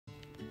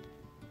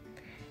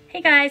Hey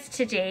guys,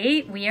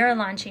 today we are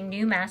launching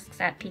new masks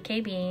at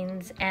PK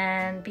Beans,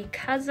 and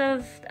because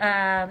of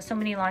so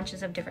many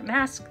launches of different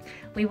masks,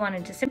 we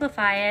wanted to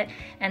simplify it,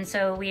 and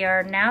so we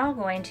are now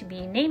going to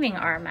be naming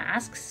our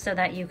masks so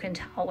that you can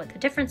tell what the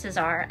differences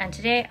are. And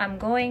today I'm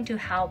going to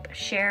help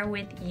share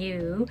with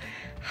you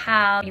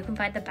how you can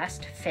find the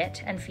best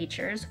fit and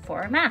features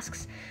for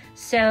masks.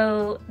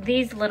 So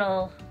these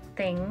little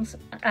things,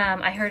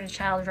 I heard a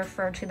child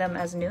refer to them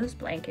as nose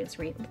blankets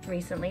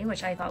recently,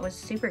 which I thought was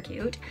super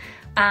cute.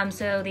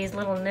 So these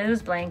little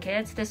nose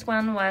blankets, this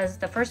one was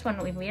the first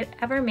one we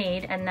ever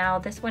made, and now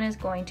this one is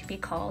going to be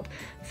called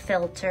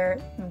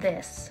Filter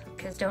This,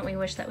 because don't we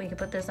wish that we could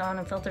put this on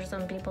and filter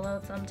some people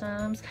out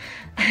sometimes?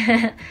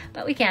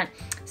 But we can't.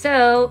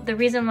 So the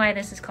reason why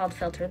this is called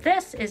Filter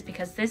This is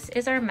because this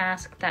is our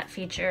mask that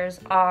features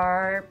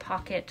our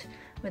pocket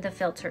with a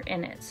filter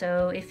in it.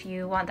 So if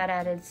you want that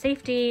added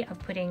safety of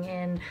putting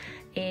in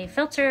a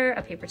filter,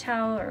 a paper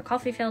towel, or a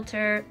coffee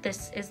filter,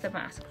 this is the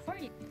mask for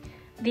you.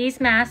 These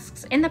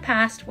masks in the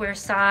past were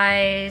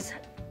size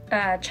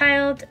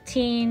child,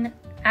 teen,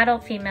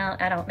 adult female,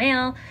 adult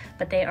male,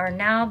 but they are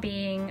now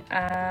being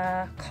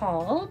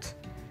called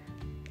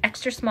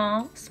extra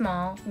small,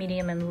 small,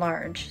 medium, and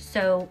large.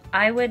 So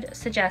I would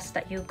suggest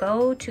that you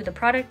go to the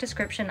product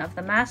description of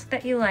the mask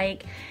that you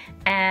like,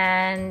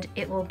 and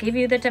it will give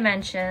you the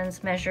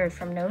dimensions measured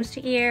from nose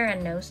to ear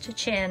and nose to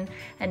chin,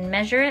 and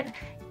measure it.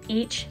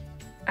 Each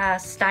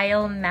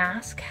style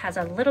mask has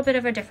a little bit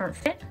of a different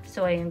fit,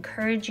 so I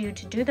encourage you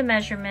to do the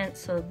measurement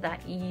so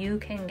that you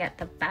can get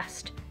the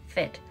best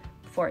fit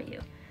for you.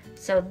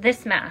 So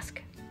this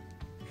mask,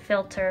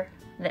 Filter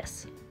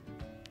This.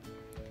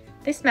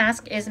 This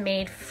mask is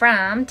made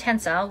from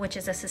Tencel, which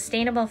is a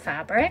sustainable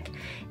fabric,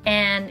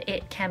 and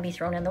it can be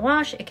thrown in the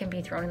wash, it can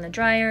be thrown in the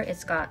dryer.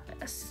 It's got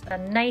a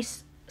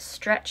nice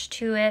stretch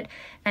to it,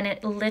 and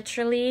it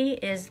literally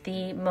is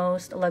the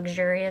most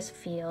luxurious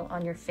feel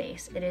on your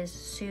face. It is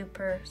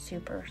super,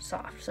 super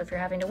soft. So if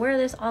you're having to wear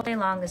this all day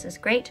long, this is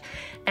great.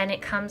 And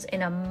it comes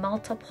in a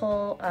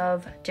multiple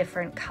of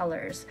different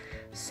colors.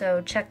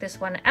 So check this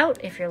one out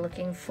if you're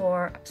looking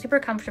for super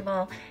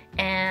comfortable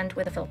and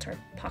with a filter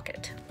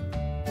pocket.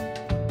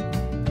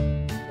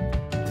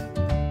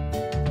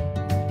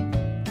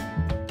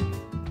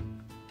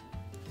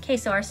 Okay,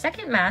 so our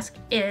second mask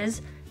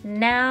is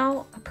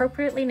now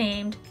appropriately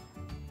named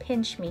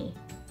Pinch Me,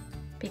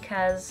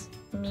 because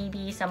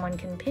maybe someone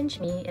can pinch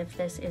me if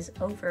this is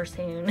over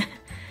soon.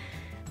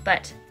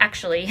 But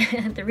actually,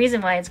 the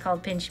reason why it's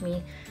called Pinch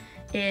Me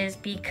is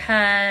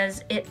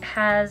because it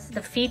has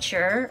the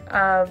feature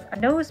of a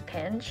nose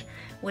pinch,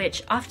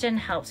 which often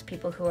helps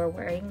people who are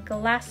wearing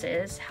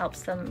glasses,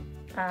 helps them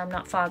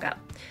not fog up.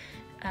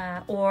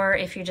 Or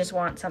if you just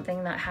want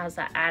something that has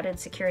that added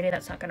security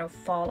that's not going to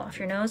fall off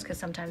your nose, because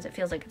sometimes it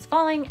feels like it's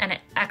falling, and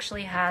it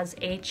actually has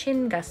a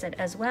chin gusset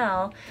as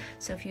well.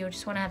 So if you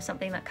just want to have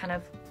something that kind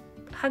of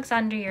hugs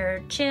under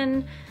your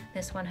chin,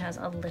 this one has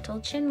a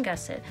little chin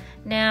gusset.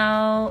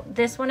 Now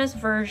this one is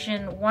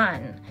version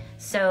 1,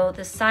 so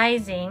the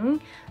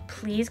sizing,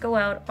 please go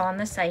out on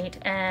the site,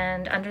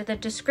 and under the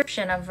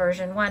description of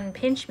version 1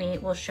 Pinch Me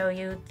will show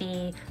you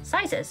the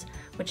sizes,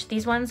 which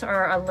these ones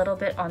are a little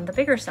bit on the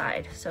bigger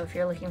side. So if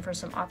you're looking for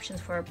some options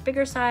for a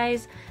bigger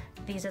size,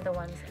 these are the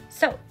ones.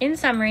 So in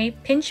summary,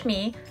 Pinch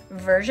Me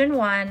version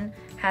 1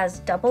 has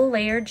double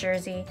layered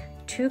jersey,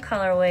 2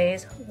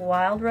 colorways,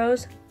 wild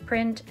rose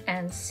print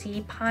and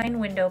sea pine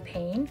window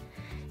pane.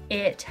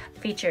 It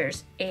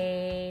features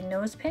a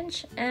nose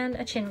pinch and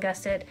a chin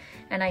gusset,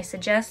 and I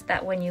suggest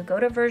that when you go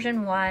to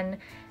version 1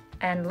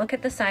 and look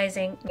at the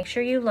sizing, make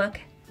sure you look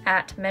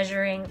at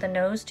measuring the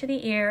nose to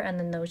the ear and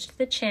the nose to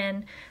the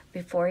chin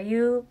before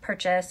you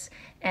purchase,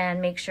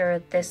 and make sure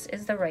this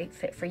is the right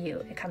fit for you.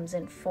 It comes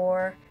in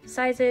 4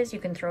 sizes. You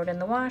can throw it in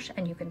the wash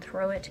and you can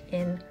throw it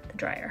in the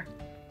dryer.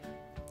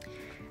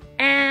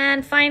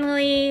 And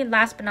finally,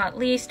 last but not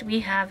least, we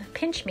have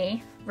Pinch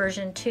Me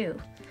version 2.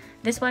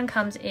 This one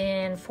comes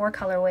in 4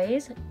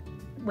 colorways,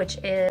 which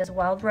is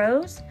Wild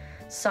Rose,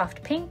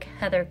 Soft Pink,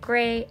 Heather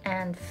Gray,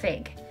 and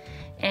Fig.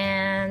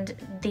 And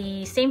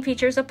the same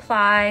features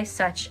apply,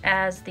 such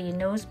as the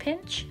nose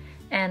pinch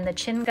and the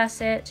chin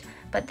gusset,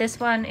 but this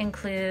one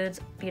includes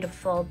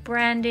beautiful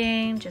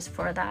branding just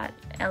for that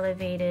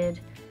elevated,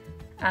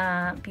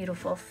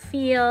 beautiful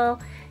feel.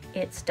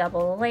 It's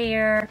double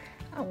layer.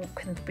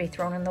 Can be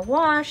thrown in the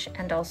wash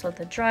and also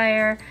the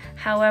dryer.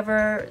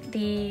 However,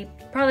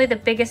 probably the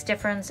biggest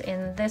difference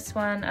in this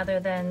one, other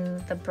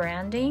than the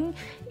branding,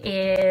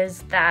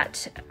 is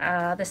that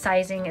the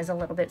sizing is a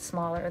little bit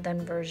smaller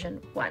than version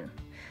 1.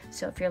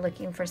 So if you're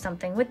looking for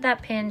something with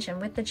that pinch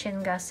and with the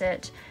chin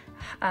gusset,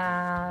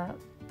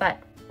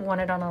 but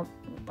want it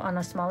on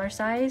a smaller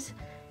size,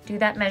 do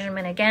that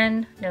measurement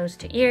again, nose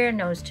to ear,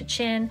 nose to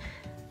chin.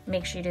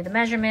 Make sure you do the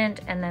measurement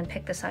and then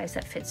pick the size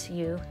that fits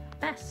you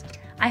best.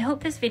 I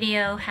hope this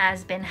video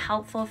has been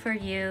helpful for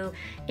you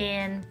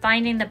in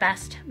finding the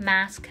best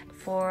mask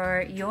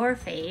for your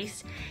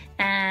face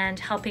and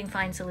helping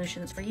find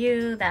solutions for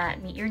you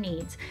that meet your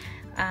needs.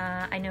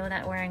 I know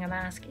that wearing a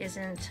mask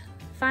isn't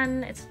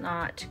fun, it's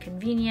not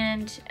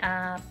convenient,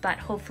 but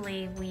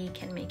hopefully we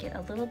can make it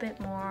a little bit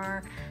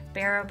more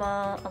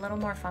bearable, a little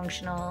more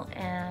functional,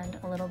 and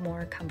a little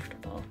more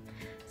comfortable.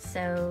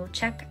 So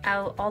check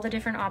out all the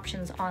different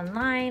options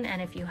online,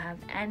 and if you have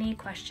any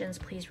questions,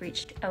 please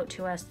reach out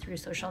to us through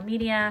social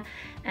media,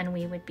 and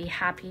we would be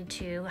happy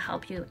to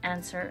help you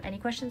answer any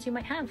questions you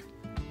might have.